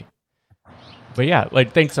 Absolutely. But yeah,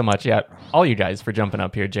 like, thanks so much. Yeah, all you guys for jumping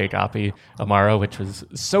up here, Jake, Oppie, Amaro, which was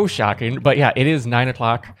so shocking. But yeah, it is 9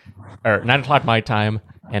 o'clock my time,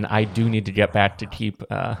 and I do need to get back to keep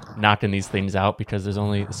knocking these things out, because there's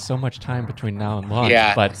only so much time between now and launch.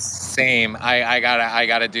 Yeah, but same. I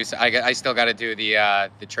gotta do. I still gotta do the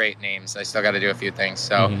trait names. I still gotta do a few things.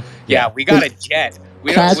 So yeah, we got a jet.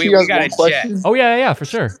 We got a jet. Oh yeah, for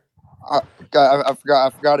sure. I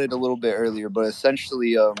forgot it a little bit earlier, but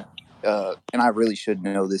essentially, and I really should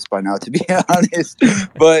know this by now, to be honest,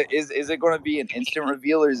 but is it going to be an instant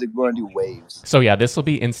reveal, or is it going to do waves? So yeah, this will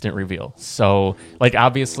be instant reveal. So like,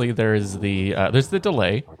 obviously there's the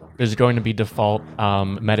delay. There's going to be default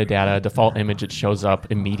metadata, default image. It shows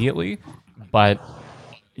up immediately, but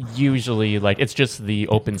usually, like, it's just the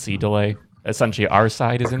OpenSea delay. Essentially, our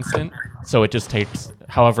side is instant, so it just takes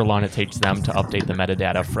however long it takes them to update the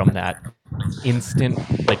metadata from that instant.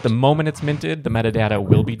 Like, the moment it's minted, the metadata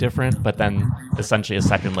will be different, but then essentially a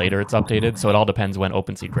second later it's updated. So it all depends when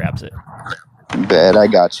OpenSea grabs it. Bet, I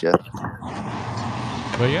gotcha.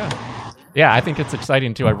 But yeah, I think it's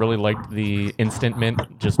exciting too. I really liked the instant mint,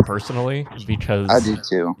 just personally, because I do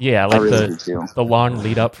too. Yeah, like, the long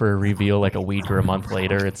lead up for a reveal, like a week or a month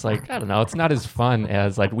later, it's like, I don't know, it's not as fun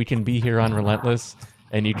as, like, we can be here on Relentless,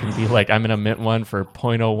 and you can be like, I'm gonna mint one for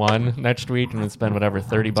 0.01 next week, and then spend whatever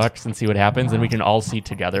 $30 and see what happens, and we can all see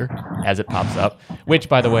together as it pops up. Which,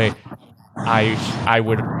 by the way, I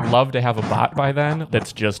would love to have a bot by then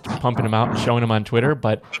that's just pumping them out and showing them on Twitter,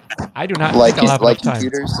 but I do not think I'll have enough time.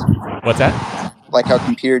 Computers? What's that? Like how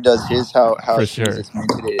computer does his, how For as soon as it's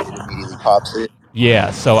minted, it immediately pops it.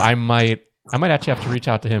 Yeah, so I might actually have to reach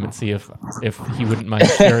out to him and see if he wouldn't mind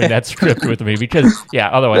sharing that script with me, because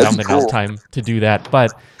otherwise I don't think I'll have time to do that.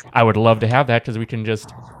 But I would love to have that, because we can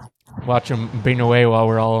just watch him bing away while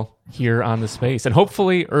we're all here on the space, and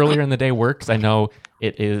hopefully earlier in the day works. I know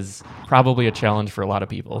it is probably a challenge for a lot of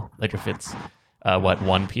people, like if it's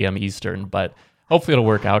 1 p.m. Eastern, but hopefully it'll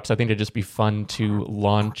work out, because I think it'd just be fun to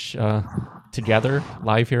launch together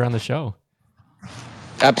live here on the show.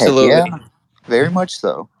 Absolutely. Yeah, very much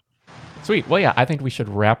so. Sweet. Well, yeah, I think we should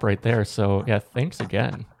wrap right there. So yeah, thanks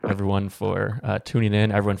again, everyone, for tuning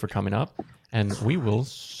in, everyone for coming up, and we will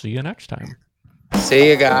see you next time. See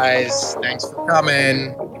you guys. Thanks for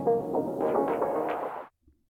coming.